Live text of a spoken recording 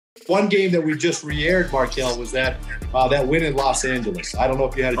One game that we just re-aired, Markelle, was that win in Los Angeles. I don't know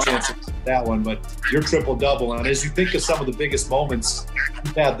if you had a chance to see that one, but your triple-double. And as you think of some of the biggest moments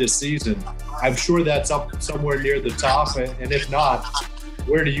you've had this season, I'm sure that's up somewhere near the top. And if not,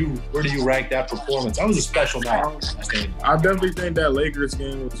 where do you rank that performance? That was a special night. I definitely think that Lakers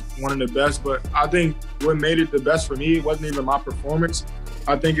game was one of the best, but I think what made it the best for me wasn't even my performance.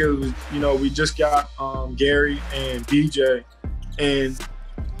 I think it was, we just got Gary and DJ, and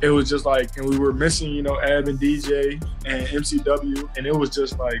it was just like, and we were missing, Ab and DJ and MCW, and it was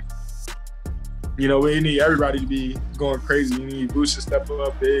just like, we need everybody to be going crazy. You need Boots to step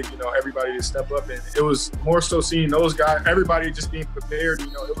up big, everybody to step up. And it was more so seeing those guys, everybody just being prepared.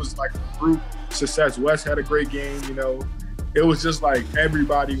 It was like a group success. Wes had a great game, It was just like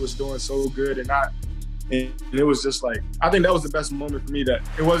everybody was doing so good. And it was just like, I think that was the best moment for me, that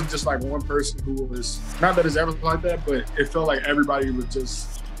it wasn't just like one person who was, not that it's ever like that, but it felt like everybody was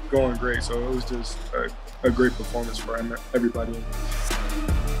just going great. So it was just a great performance for everybody.